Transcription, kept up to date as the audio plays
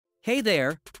Hey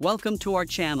there, welcome to our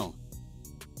channel.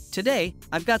 Today,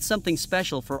 I've got something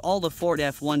special for all the Ford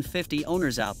F150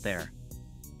 owners out there.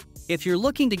 If you're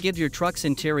looking to give your truck's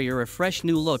interior a fresh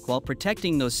new look while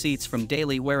protecting those seats from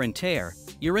daily wear and tear,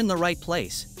 you're in the right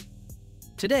place.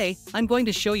 Today, I'm going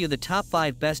to show you the top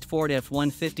 5 best Ford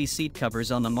F150 seat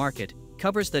covers on the market,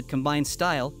 covers that combine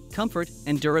style, comfort,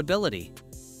 and durability.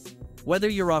 Whether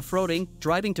you're off-roading,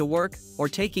 driving to work, or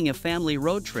taking a family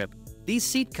road trip, these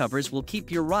seat covers will keep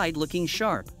your ride looking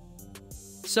sharp.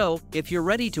 So, if you're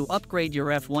ready to upgrade your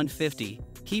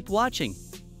F150, keep watching.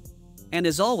 And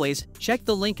as always, check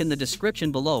the link in the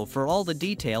description below for all the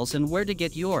details and where to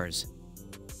get yours.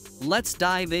 Let's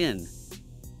dive in.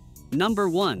 Number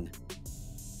 1.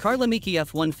 Carlamiki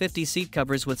F150 seat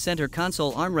covers with center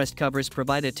console armrest covers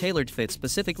provide a tailored fit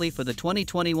specifically for the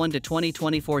 2021 to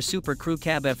 2024 Super Crew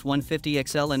Cab F150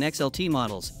 XL and XLT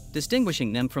models,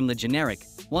 distinguishing them from the generic,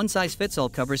 one-size-fits-all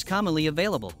covers commonly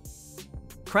available.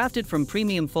 Crafted from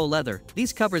premium faux leather,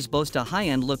 these covers boast a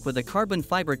high-end look with a carbon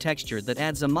fiber texture that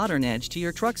adds a modern edge to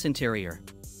your truck's interior.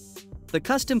 The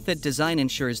custom-fit design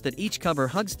ensures that each cover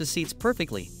hugs the seats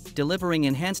perfectly, delivering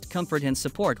enhanced comfort and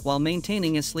support while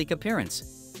maintaining a sleek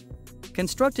appearance.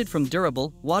 Constructed from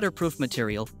durable, waterproof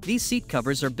material, these seat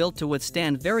covers are built to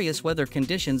withstand various weather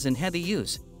conditions and heavy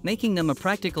use, making them a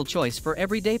practical choice for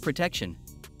everyday protection.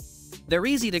 They're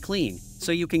easy to clean,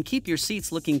 so you can keep your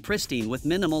seats looking pristine with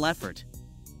minimal effort.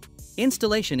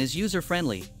 Installation is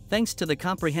user-friendly, thanks to the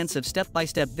comprehensive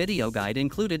step-by-step video guide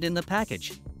included in the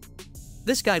package.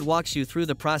 This guide walks you through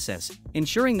the process,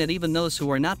 ensuring that even those who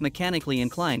are not mechanically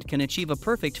inclined can achieve a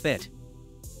perfect fit.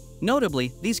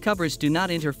 Notably, these covers do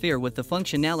not interfere with the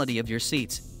functionality of your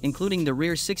seats, including the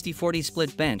rear 60/40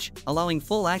 split bench, allowing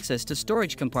full access to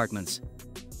storage compartments.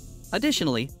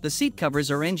 Additionally, the seat covers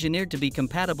are engineered to be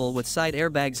compatible with side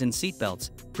airbags and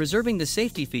seatbelts, preserving the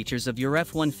safety features of your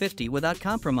F150 without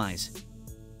compromise.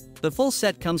 The full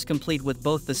set comes complete with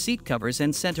both the seat covers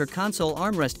and center console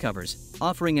armrest covers,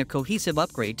 offering a cohesive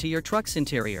upgrade to your truck's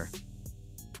interior.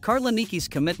 Carlamiki's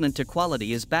commitment to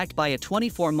quality is backed by a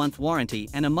 24-month warranty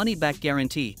and a money-back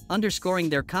guarantee, underscoring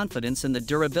their confidence in the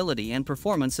durability and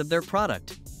performance of their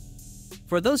product.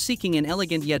 For those seeking an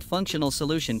elegant yet functional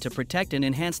solution to protect and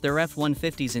enhance their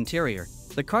F150's interior,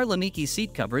 the Carlamiki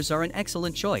seat covers are an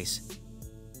excellent choice.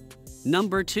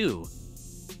 Number 2.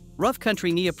 Rough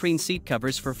Country Neoprene seat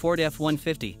covers for Ford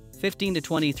F150,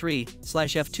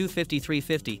 15-23/F250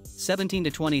 350,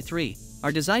 17-23,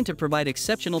 are designed to provide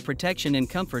exceptional protection and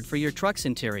comfort for your truck's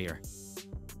interior.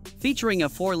 Featuring a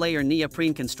 4-layer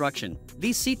neoprene construction,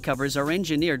 these seat covers are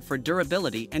engineered for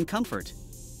durability and comfort.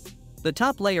 The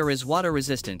top layer is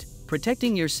water-resistant,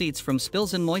 protecting your seats from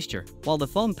spills and moisture, while the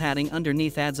foam padding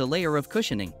underneath adds a layer of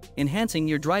cushioning, enhancing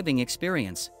your driving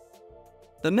experience.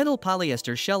 The middle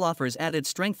polyester shell offers added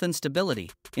strength and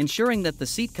stability, ensuring that the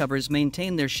seat covers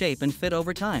maintain their shape and fit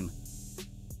over time.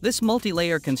 This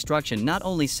multi-layer construction not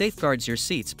only safeguards your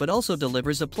seats but also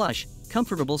delivers a plush,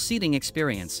 comfortable seating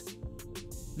experience.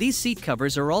 These seat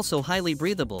covers are also highly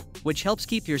breathable, which helps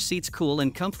keep your seats cool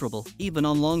and comfortable, even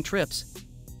on long trips.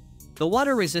 The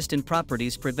water-resistant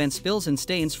properties prevent spills and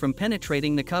stains from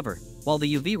penetrating the cover, while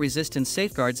the UV resistance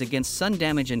safeguards against sun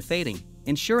damage and fading,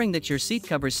 ensuring that your seat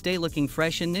covers stay looking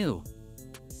fresh and new.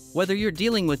 Whether you're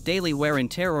dealing with daily wear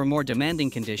and tear or more demanding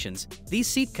conditions, these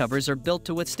seat covers are built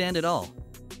to withstand it all.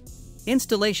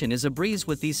 Installation is a breeze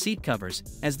with these seat covers,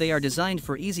 as they are designed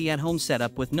for easy at-home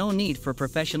setup with no need for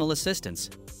professional assistance.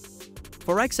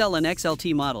 For XL and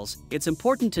XLT models, it's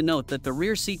important to note that the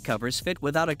rear seat covers fit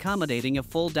without accommodating a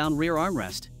fold-down rear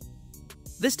armrest.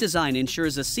 This design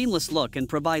ensures a seamless look and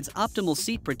provides optimal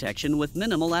seat protection with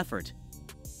minimal effort.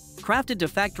 Crafted to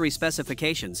factory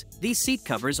specifications, these seat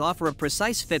covers offer a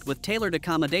precise fit with tailored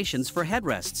accommodations for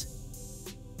headrests.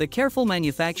 The careful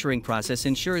manufacturing process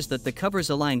ensures that the covers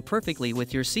align perfectly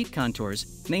with your seat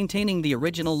contours, maintaining the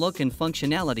original look and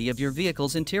functionality of your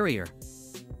vehicle's interior.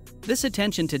 This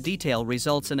attention to detail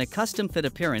results in a custom-fit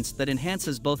appearance that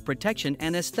enhances both protection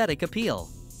and aesthetic appeal.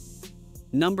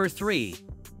 Number 3.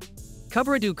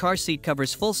 Coverado Car Seat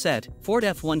Covers Full Set, Ford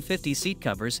F150 seat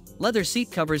covers. Leather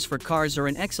seat covers for cars are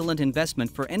an excellent investment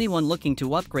for anyone looking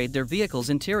to upgrade their vehicle's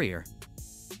interior.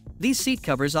 These seat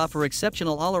covers offer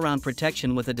exceptional all-around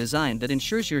protection with a design that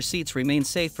ensures your seats remain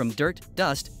safe from dirt,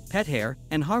 dust, pet hair,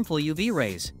 and harmful UV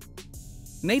rays.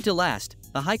 Made to last,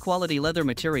 the high-quality leather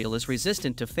material is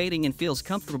resistant to fading and feels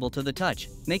comfortable to the touch,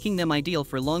 making them ideal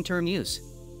for long-term use.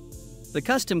 The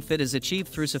custom fit is achieved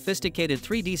through sophisticated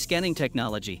 3D scanning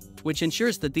technology, which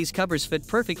ensures that these covers fit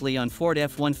perfectly on Ford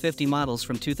F150 models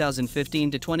from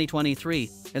 2015 to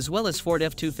 2023, as well as Ford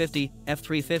F250,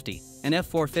 F350, and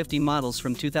F450 models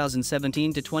from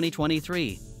 2017 to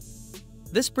 2023.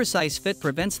 This precise fit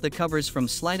prevents the covers from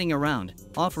sliding around,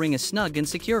 offering a snug and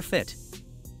secure fit.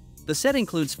 The set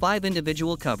includes 5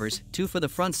 individual covers, 2 for the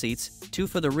front seats, 2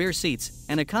 for the rear seats,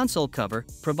 and a console cover,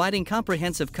 providing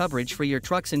comprehensive coverage for your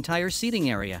truck's entire seating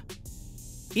area.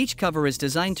 Each cover is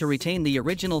designed to retain the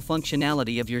original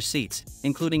functionality of your seats,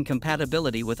 including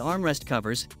compatibility with armrest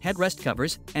covers, headrest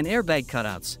covers, and airbag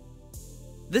cutouts.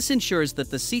 This ensures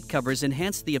that the seat covers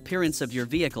enhance the appearance of your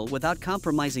vehicle without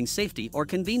compromising safety or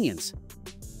convenience.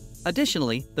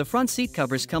 Additionally, the front seat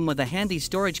covers come with a handy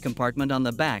storage compartment on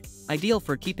the back, ideal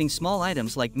for keeping small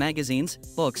items like magazines,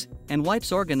 books, and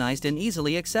wipes organized and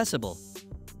easily accessible.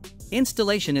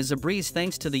 Installation is a breeze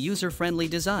thanks to the user-friendly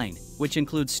design, which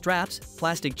includes straps,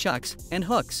 plastic chucks, and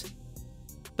hooks.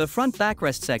 The front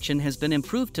backrest section has been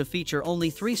improved to feature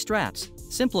only 3 straps,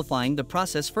 simplifying the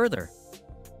process further.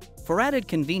 For added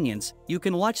convenience, you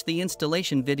can watch the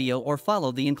installation video or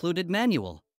follow the included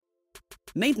manual.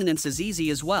 Maintenance is easy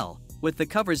as well, with the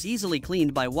covers easily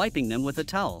cleaned by wiping them with a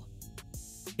towel.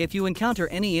 If you encounter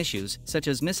any issues, such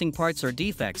as missing parts or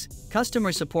defects,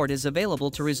 customer support is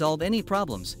available to resolve any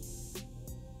problems.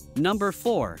 Number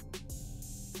 4.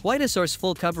 Whitesource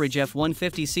Full Coverage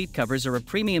F150 seat covers are a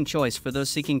premium choice for those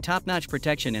seeking top-notch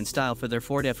protection and style for their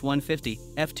Ford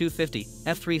F150, F250,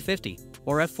 F350,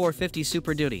 or F450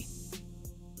 Super Duty.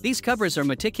 These covers are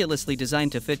meticulously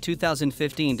designed to fit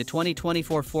 2015 to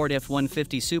 2024 Ford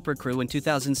F150 Super Crew and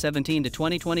 2017 to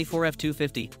 2024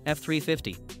 F250,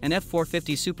 F350, and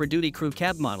F450 Super Duty Crew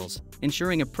cab models,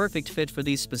 ensuring a perfect fit for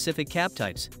these specific cab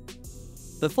types.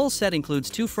 The full set includes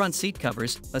 2 front seat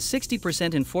covers, a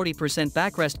 60% and 40%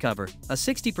 backrest cover, a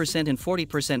 60% and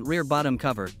 40% rear bottom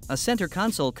cover, a center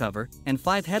console cover, and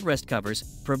 5 headrest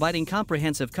covers, providing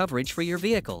comprehensive coverage for your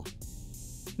vehicle.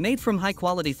 Made from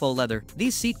high-quality faux leather,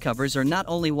 these seat covers are not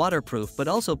only waterproof but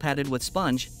also padded with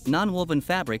sponge, non-woven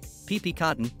fabric, PP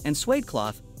cotton, and suede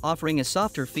cloth, offering a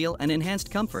softer feel and enhanced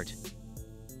comfort.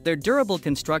 Their durable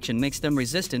construction makes them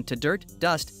resistant to dirt,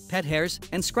 dust, pet hairs,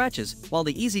 and scratches, while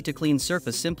the easy-to-clean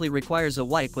surface simply requires a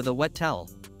wipe with a wet towel.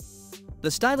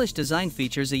 The stylish design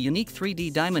features a unique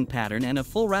 3D diamond pattern and a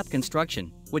full wrap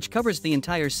construction, which covers the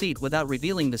entire seat without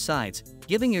revealing the sides,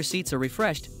 giving your seats a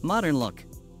refreshed, modern look.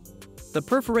 The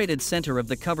perforated center of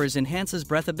the covers enhances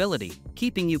breathability,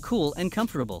 keeping you cool and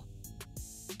comfortable.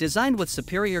 Designed with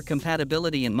superior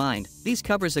compatibility in mind, these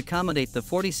covers accommodate the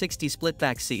 40/60 split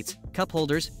back seats, cup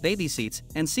holders, baby seats,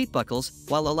 and seat buckles,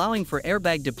 while allowing for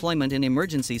airbag deployment in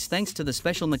emergencies thanks to the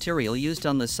special material used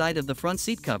on the side of the front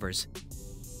seat covers.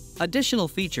 Additional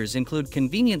features include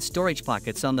convenient storage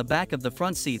pockets on the back of the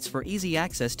front seats for easy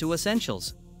access to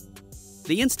essentials.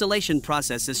 The installation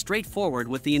process is straightforward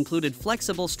with the included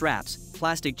flexible straps,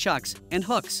 plastic chucks, and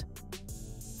hooks.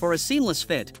 For a seamless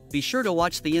fit, be sure to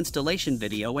watch the installation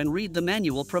video and read the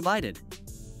manual provided.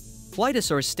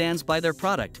 Whitesource stands by their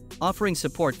product, offering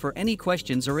support for any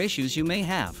questions or issues you may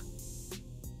have.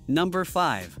 Number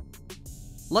 5.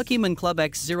 Luckyman Club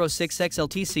X06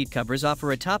 XLT seat covers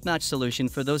offer a top-notch solution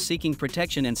for those seeking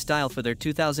protection and style for their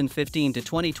 2015 to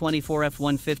 2024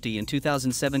 F150 and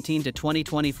 2017 to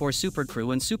 2024 Super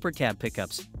Crew and Super Cab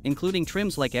pickups, including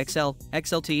trims like XL,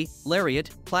 XLT, Lariat,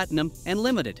 Platinum, and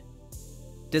Limited.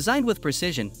 Designed with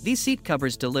precision, these seat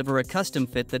covers deliver a custom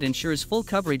fit that ensures full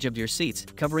coverage of your seats,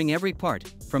 covering every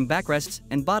part, from backrests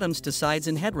and bottoms to sides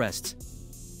and headrests.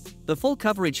 The full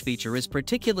coverage feature is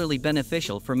particularly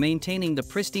beneficial for maintaining the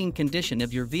pristine condition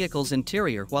of your vehicle's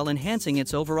interior while enhancing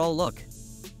its overall look.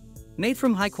 Made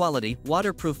from high-quality,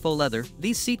 waterproof faux leather,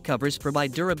 these seat covers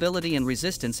provide durability and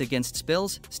resistance against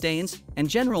spills, stains, and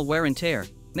general wear and tear,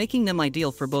 making them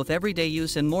ideal for both everyday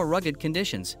use and more rugged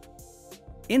conditions.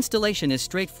 Installation is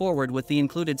straightforward with the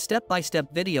included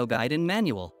step-by-step video guide and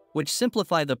manual, which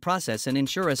simplify the process and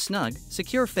ensure a snug,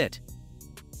 secure fit.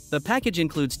 The package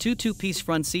includes 2 two-piece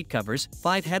front seat covers,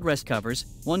 5 headrest covers,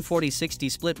 1 40/60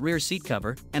 split rear seat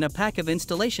cover, and a pack of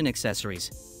installation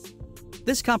accessories.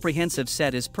 This comprehensive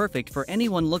set is perfect for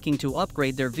anyone looking to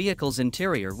upgrade their vehicle's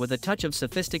interior with a touch of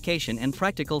sophistication and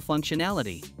practical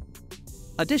functionality.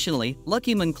 Additionally,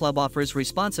 Luckyman Club offers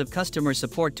responsive customer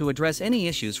support to address any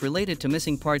issues related to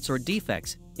missing parts or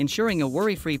defects, ensuring a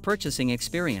worry-free purchasing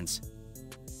experience.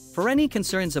 For any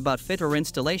concerns about fit or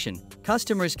installation,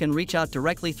 customers can reach out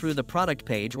directly through the product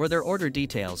page or their order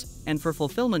details, and for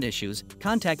fulfillment issues,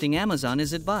 contacting Amazon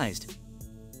is advised.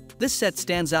 This set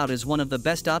stands out as one of the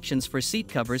best options for seat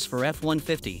covers for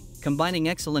F-150, combining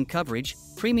excellent coverage,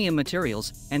 premium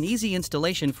materials, and easy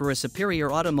installation for a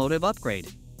superior automotive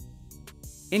upgrade.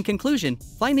 In conclusion,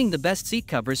 finding the best seat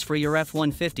covers for your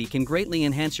F-150 can greatly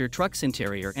enhance your truck's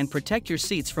interior and protect your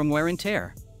seats from wear and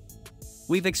tear.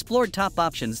 We've explored top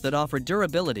options that offer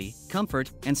durability,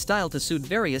 comfort, and style to suit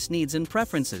various needs and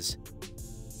preferences.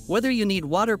 Whether you need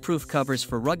waterproof covers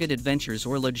for rugged adventures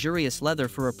or luxurious leather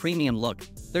for a premium look,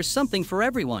 there's something for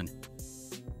everyone.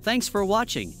 Thanks for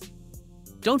watching.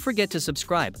 Don't forget to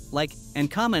subscribe, like, and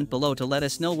comment below to let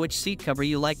us know which seat cover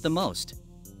you like the most.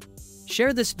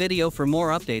 Share this video for more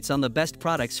updates on the best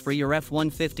products for your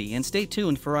F-150 and stay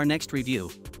tuned for our next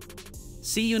review.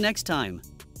 See you next time.